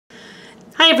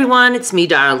Hi everyone, it's me,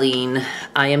 Darlene.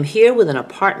 I am here with an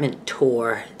apartment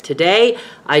tour. Today,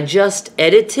 I just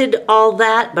edited all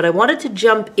that, but I wanted to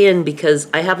jump in because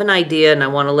I have an idea and I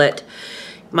want to let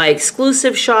my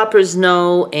exclusive shoppers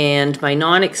know and my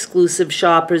non-exclusive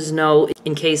shoppers know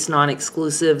in case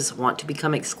non-exclusives want to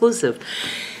become exclusive.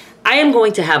 I am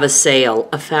going to have a sale,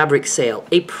 a fabric sale,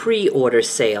 a pre-order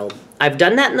sale. I've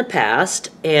done that in the past,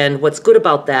 and what's good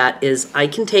about that is I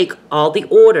can take all the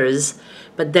orders,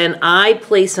 but then I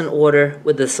place an order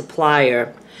with the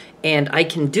supplier, and I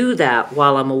can do that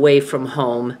while I'm away from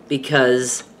home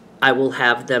because I will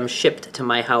have them shipped to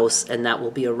my house, and that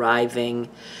will be arriving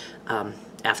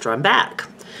after I'm back.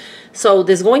 So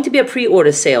there's going to be a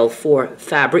pre-order sale for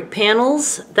fabric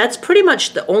panels. That's pretty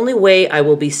much the only way I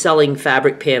will be selling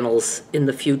fabric panels in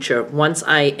the future once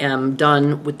I am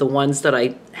done with the ones that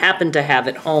I happen to have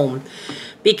at home,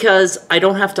 because I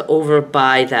don't have to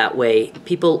overbuy that way.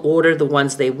 People order the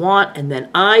ones they want and then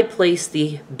I place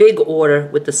the big order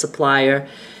with the supplier.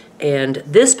 And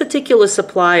this particular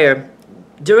supplier,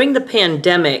 during the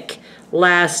pandemic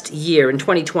last year in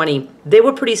 2020, they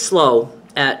were pretty slow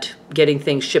at getting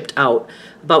things shipped out,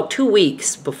 about 2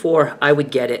 weeks before I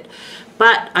would get it.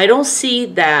 But I don't see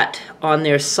that on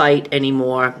their site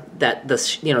anymore, that the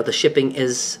shipping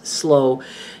is slow.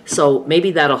 So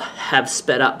maybe that'll have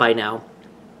sped up by now.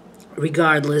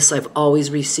 Regardless, I've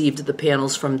always received the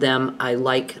panels from them. I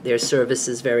like their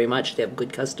services very much. They have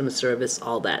good customer service,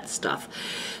 all that stuff.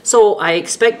 So I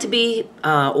expect to be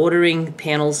ordering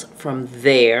panels from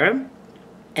there.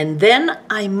 And then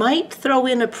I might throw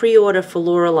in a pre-order for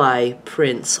Lorelei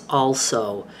prints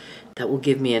also. That will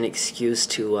give me an excuse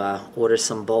to order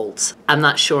some bolts. I'm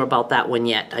not sure about that one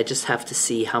yet. I just have to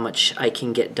see how much I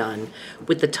can get done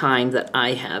with the time that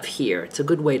I have here. It's a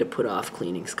good way to put off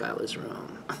cleaning Skylar's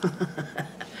room.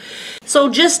 So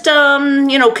just,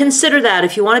 consider that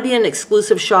if you want to be an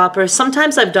exclusive shopper.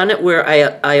 Sometimes I've done it where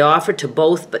I offer to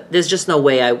both, but there's just no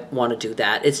way I want to do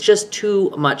that. It's just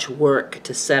too much work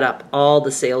to set up all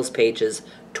the sales pages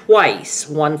twice,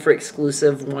 one for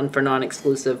exclusive, one for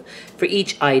non-exclusive, for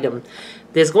each item.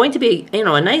 There's going to be,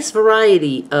 a nice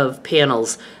variety of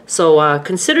panels. So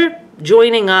consider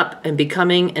joining up and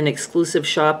becoming an exclusive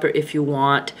shopper if you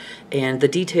want, and the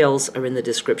details are in the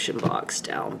description box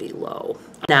down below.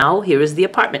 Now, here is the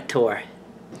apartment tour.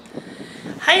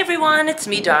 Hi everyone, it's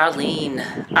me,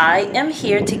 Darlene. I am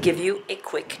here to give you a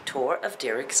quick tour of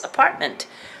Derrick's apartment.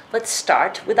 Let's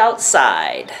start with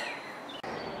outside.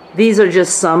 These are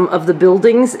just some of the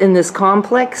buildings in this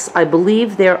complex. I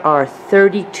believe there are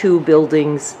 32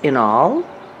 buildings in all.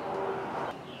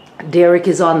 Derrick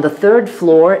is on the 3rd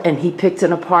floor, and he picked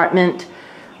an apartment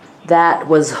that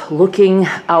was looking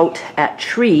out at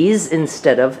trees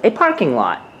instead of a parking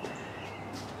lot.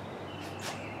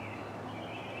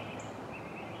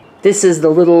 This is the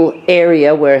little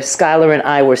area where Skylar and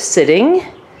I were sitting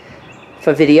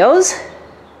for videos.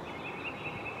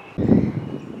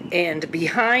 And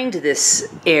behind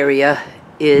this area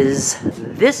is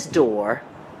this door.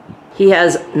 He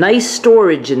has nice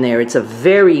storage in there. It's a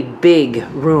very big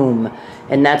room,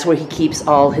 and that's where he keeps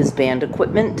all his band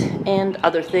equipment and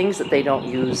other things that they don't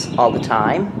use all the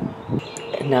time.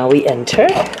 And now we enter.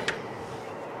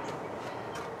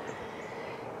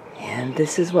 And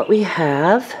this is what we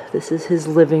have. This is his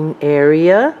living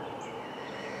area.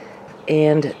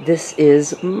 And this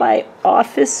is my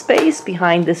office space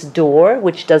behind this door,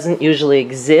 which doesn't usually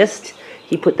exist.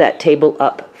 He put that table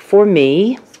up for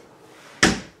me.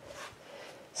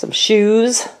 Some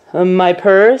shoes, my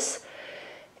purse,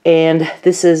 and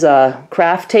this is a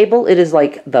craft table. It is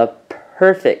like the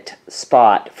perfect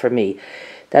spot for me.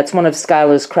 That's one of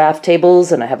Skylar's craft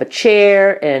tables, and I have a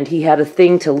chair, and he had a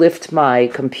thing to lift my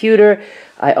computer.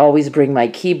 I always bring my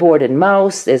keyboard and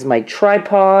mouse. There's my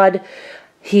tripod.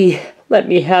 He let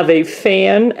me have a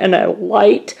fan and a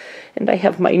light, and I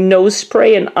have my nose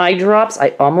spray and eye drops. I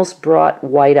almost brought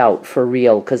white out for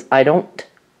real because I don't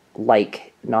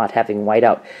like not having white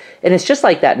out. And it's just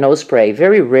like that nose spray.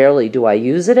 Very rarely do I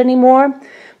use it anymore,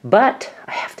 but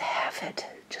I have to have it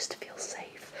just to feel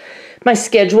safe. My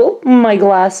schedule, my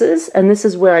glasses, and this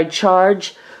is where I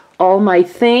charge all my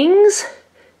things.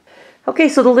 Okay,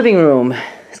 so the living room.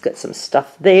 It's got some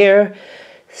stuff there.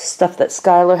 Stuff that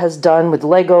Skylar has done with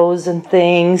Legos and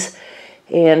things,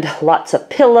 and lots of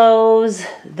pillows.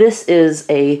 This is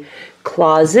a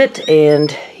closet,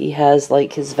 and he has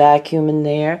like his vacuum in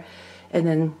there, and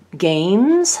then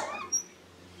games.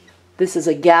 This is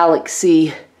a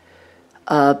Galaxy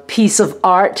piece of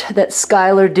art that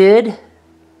Skylar did.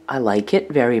 I like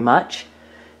it very much.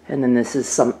 And then this is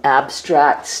some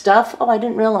abstract stuff. Oh, I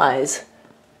didn't realize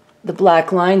the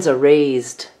black lines are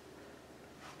raised.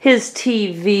 his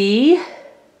TV,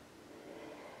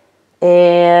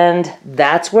 and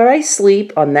that's where I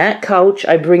sleep, on that couch.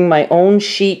 I bring my own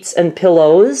sheets and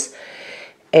pillows,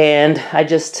 and I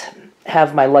just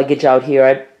have my luggage out here.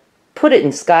 I put it in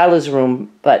Skylar's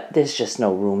room, but there's just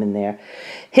no room in there.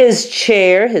 His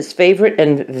chair, his favorite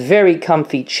and very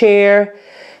comfy chair.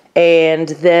 And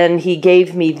then he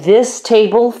gave me this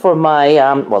table for my,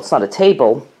 well, it's not a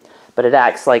table, but it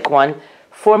acts like one,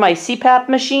 for my CPAP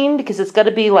machine, because it's got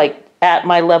to be like at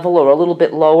my level or a little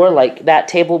bit lower. Like that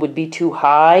table would be too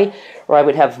high, or I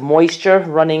would have moisture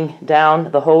running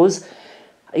down the hose.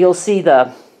 You'll see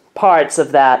the parts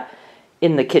of that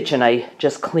in the kitchen. I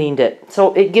just cleaned it.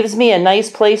 So it gives me a nice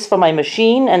place for my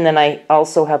machine, and then I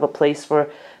also have a place for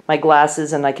my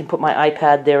glasses, and I can put my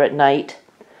iPad there at night.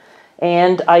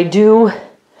 And I do,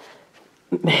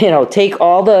 take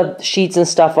all the sheets and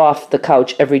stuff off the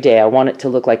couch every day. I want it to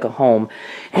look like a home.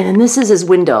 And then this is his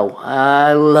window.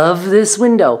 I love this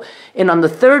window. And on the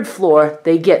 3rd floor,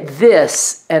 they get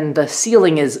this, and the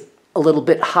ceiling is a little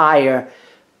bit higher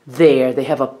there. They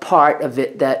have a part of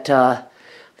it that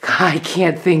I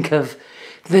can't think of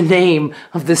the name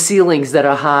of the ceilings that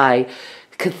are high.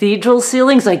 Cathedral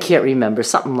ceilings? I can't remember.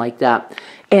 Something like that.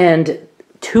 And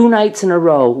 2 nights in a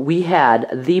row, we had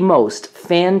the most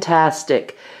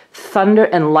fantastic thunder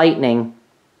and lightning.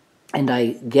 And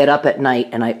I get up at night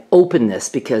and I open this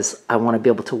because I want to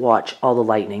be able to watch all the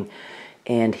lightning.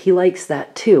 And he likes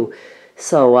that too.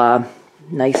 So,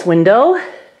 nice window.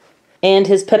 And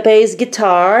his Pepe's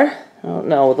guitar. I don't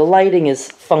know, the lighting is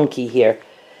funky here.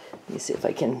 Let me see if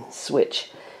I can switch.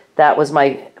 That was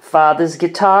my father's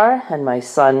guitar, and my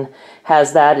son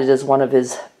has that. It is one of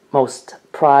his most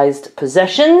prized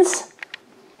possessions.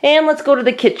 And let's go to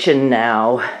the kitchen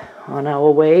now. On our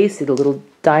way, see the little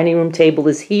dining room table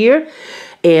is here,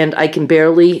 and I can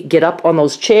barely get up on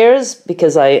those chairs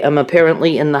because I am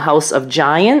apparently in the house of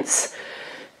giants.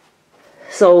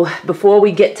 So before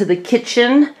we get to the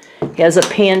kitchen, he has a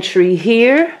pantry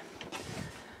here,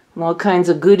 and all kinds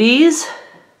of goodies,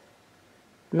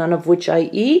 none of which I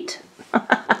eat.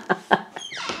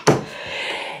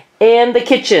 And the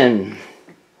kitchen.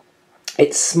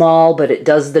 It's small, but it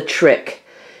does the trick.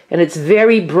 And it's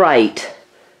very bright.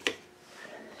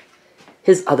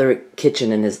 His other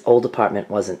kitchen in his old apartment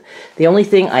wasn't. The only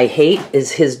thing I hate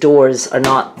is his doors are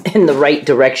not in the right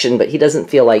direction, but he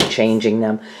doesn't feel like changing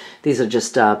them. These are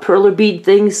just perler bead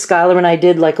things Skylar and I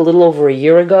did like a little over a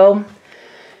year ago.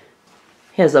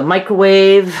 He has a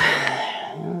microwave.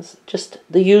 Just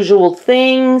the usual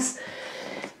things.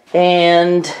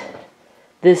 And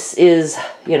this is,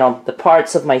 the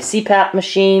parts of my CPAP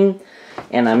machine.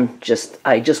 And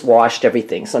I just washed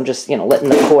everything. So I'm just, letting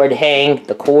the cord hang.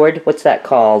 The cord, what's that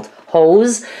called?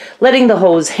 Hose. Letting the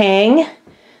hose hang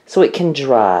so it can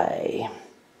dry.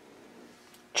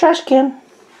 Trash can.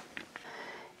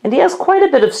 And he has quite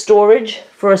a bit of storage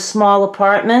for a small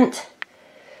apartment.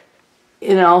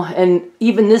 And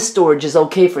even this storage is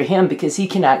okay for him because he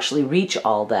can actually reach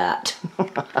all that.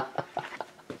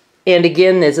 And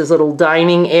again, there's this little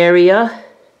dining area.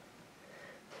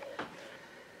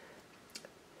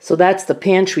 So that's the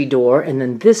pantry door, and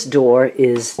then this door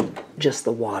is just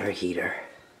the water heater.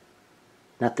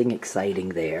 Nothing exciting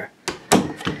there.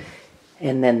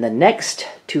 And then the next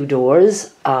 2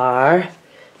 doors are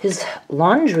his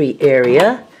laundry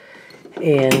area,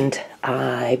 and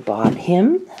I bought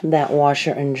him that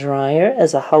washer and dryer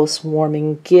as a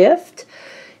housewarming gift.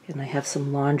 And I have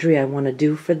some laundry I want to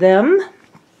do for them.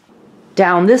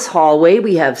 Down this hallway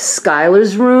we have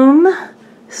Skylar's room,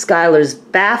 Skylar's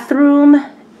bathroom,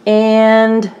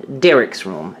 and Derrick's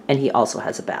room. And he also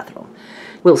has a bathroom.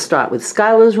 We'll start with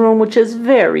Skylar's room, which is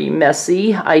very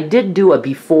messy. I did do a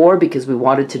before because we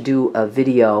wanted to do a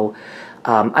video.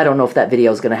 I don't know if that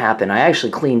video is going to happen. I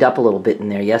actually cleaned up a little bit in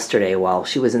there yesterday while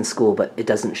she was in school, but it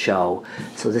doesn't show.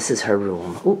 So this is her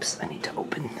room. Oops, I need to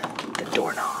open the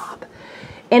doorknob.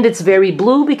 And it's very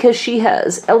blue because she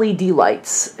has LED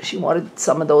lights. She wanted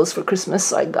some of those for Christmas,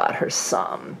 so I got her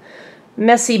some.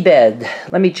 Messy bed.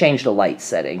 Let me change the light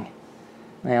setting.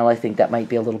 Well, I think that might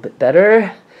be a little bit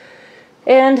better.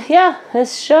 And yeah,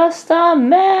 it's just a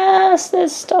mess.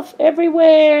 There's stuff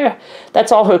everywhere.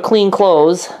 That's all her clean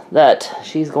clothes that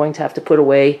she's going to have to put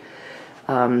away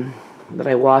that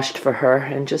I washed for her,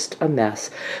 and just a mess.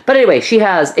 But anyway, she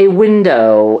has a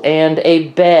window and a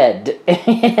bed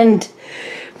and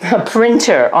a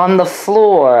printer on the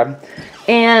floor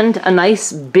and a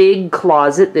nice big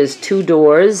closet. There's 2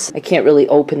 doors. I can't really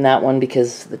open that one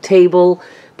because of the table,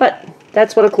 but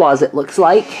that's what a closet looks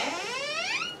like.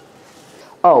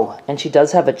 Oh, and she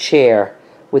does have a chair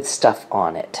with stuff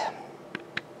on it.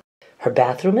 Her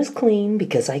bathroom is clean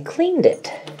because I cleaned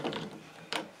it.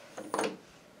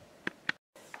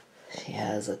 She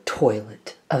has a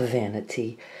toilet, a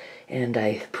vanity, and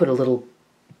I put a little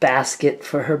basket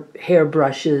for her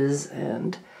hairbrushes,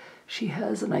 and she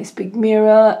has a nice big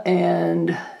mirror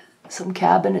and some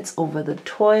cabinets over the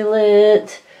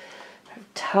toilet, her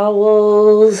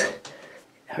towels,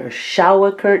 her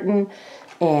shower curtain,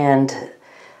 and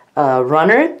a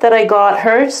runner that I got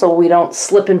her so we don't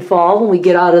slip and fall when we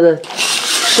get out of the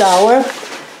shower.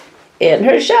 And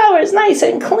her shower is nice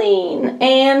and clean,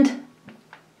 and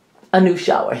a new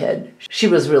shower head. She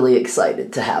was really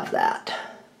excited to have that.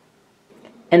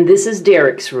 And this is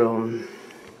Derrick's room.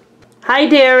 Hi,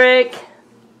 Derrick.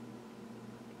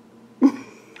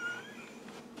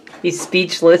 He's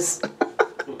speechless.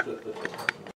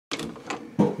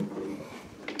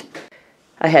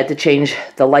 I had to change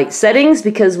the light settings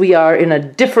because we are in a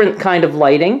different kind of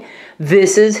lighting.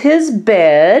 This is his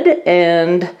bed,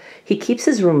 and he keeps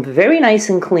his room very nice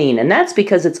and clean, and that's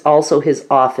because it's also his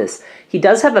office. He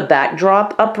does have a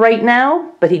backdrop up right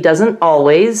now, but he doesn't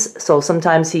always, so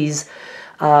sometimes he's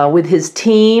with his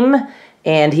team,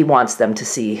 and he wants them to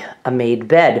see a made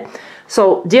bed.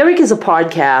 So Derrick is a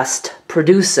podcast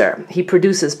producer. He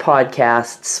produces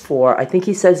podcasts for, I think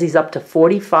he says he's up to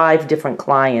 45 different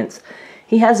clients.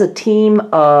 He has a team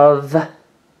of,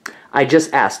 I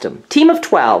just asked him, team of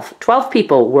 12. 12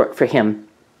 people work for him.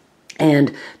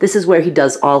 And this is where he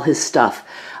does all his stuff.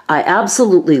 I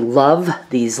absolutely love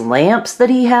these lamps that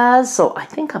he has, so I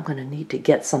think I'm going to need to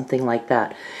get something like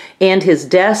that. And his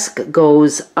desk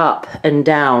goes up and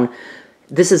down.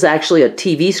 This is actually a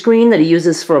TV screen that he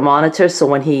uses for a monitor, so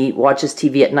when he watches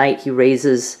TV at night, he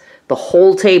raises the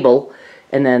whole table,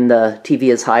 and then the TV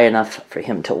is high enough for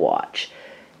him to watch.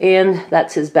 And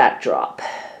that's his backdrop.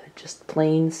 Just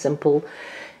plain, simple.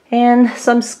 And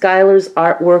some Skylar's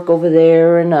artwork over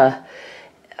there, and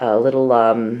a little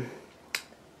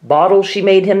bottle she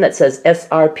made him that says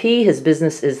SRP. His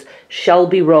business is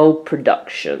Shelby Row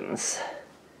Productions.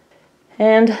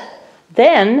 And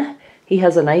then he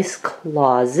has a nice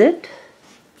closet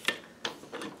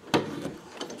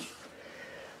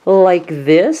like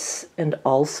this, and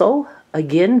also,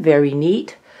 again, very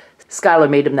neat. Skylar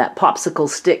made him that popsicle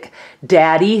stick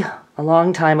daddy a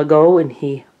long time ago, and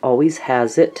he always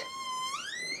has it.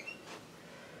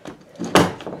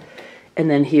 And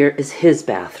then here is his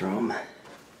bathroom.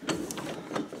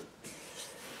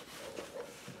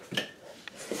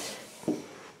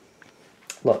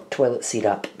 Look, toilet seat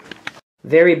up.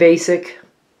 Very basic.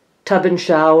 Tub and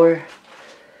shower.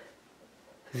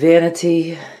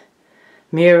 Vanity.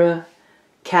 Mirror.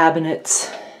 Cabinets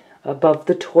above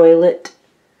the toilet.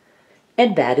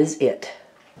 And that is it.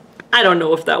 I don't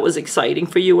know if that was exciting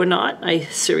for you or not. I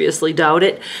seriously doubt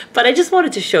it. But I just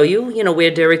wanted to show you,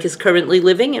 where Derrick is currently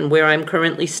living and where I'm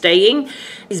currently staying.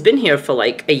 He's been here for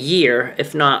like a year,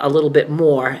 if not a little bit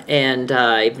more. And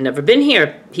I've never been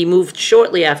here. He moved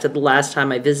shortly after the last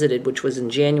time I visited, which was in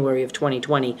January of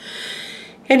 2020.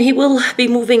 And he will be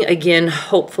moving again.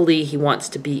 Hopefully he wants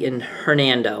to be in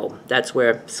Hernando. That's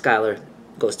where Skylar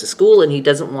goes to school, and he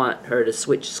doesn't want her to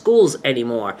switch schools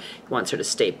anymore. He wants her to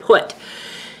stay put.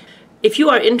 If you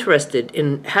are interested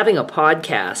in having a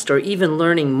podcast or even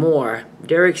learning more,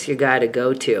 Derrick's your guy to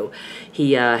go to.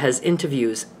 He has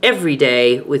interviews every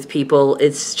day with people.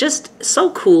 It's just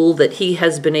so cool that he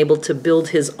has been able to build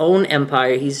his own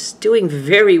empire. He's doing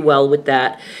very well with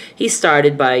that. He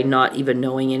started by not even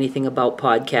knowing anything about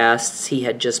podcasts. He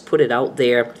had just put it out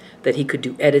there that he could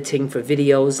do editing for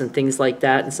videos and things like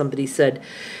that. And somebody said,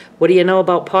 "What do you know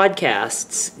about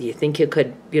podcasts? You think you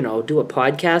could, do a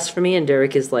podcast for me?" And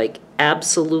Derrick is like,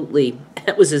 absolutely.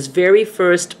 That was his very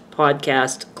first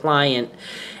podcast client,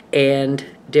 and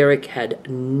Derrick had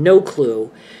no clue.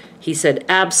 He said,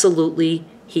 absolutely.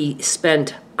 He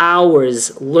spent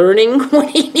hours learning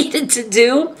what he needed to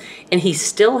do, and he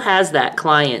still has that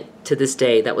client to this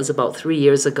day. That was about 3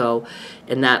 years ago,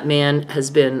 and that man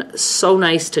has been so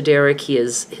nice to Derrick. He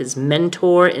is his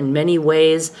mentor in many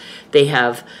ways. They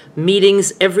have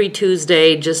meetings every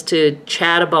Tuesday just to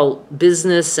chat about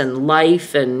business and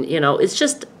life, and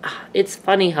it's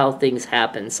funny how things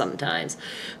happen sometimes.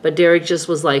 But Derrick just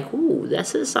was like, ooh,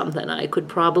 this is something I could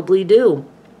probably do.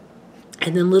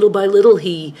 And then little by little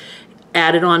he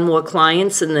added on more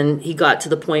clients, and then he got to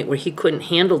the point where he couldn't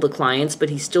handle the clients, but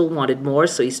he still wanted more,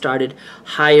 so he started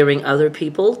hiring other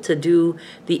people to do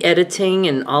the editing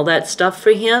and all that stuff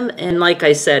for him. And like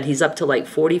I said, he's up to like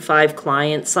 45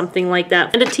 clients, something like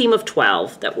that, and a team of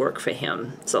 12 that work for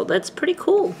him. So that's pretty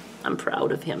cool. I'm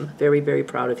proud of him. Very, very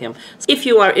proud of him. If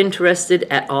you are interested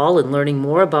at all in learning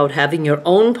more about having your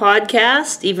own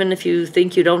podcast, even if you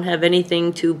think you don't have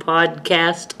anything to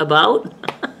podcast about,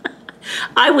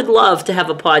 I would love to have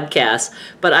a podcast,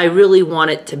 but I really want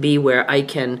it to be where I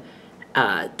can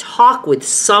talk with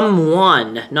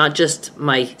someone, not just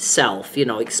myself, you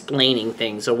know, explaining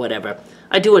things or whatever.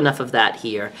 I do enough of that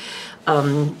here.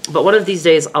 But one of these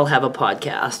days I'll have a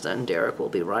podcast and Derrick will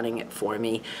be running it for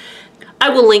me. I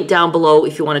will link down below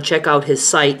if you want to check out his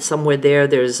site. Somewhere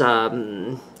there's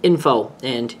info,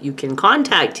 and you can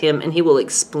contact him and he will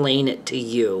explain it to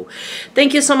you.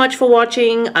 Thank you so much for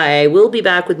watching. I will be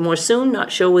back with more soon,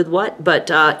 not sure with what, but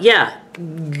yeah,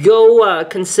 go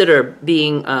consider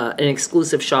being an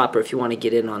exclusive shopper if you want to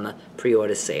get in on the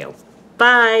pre-order sale.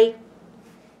 Bye.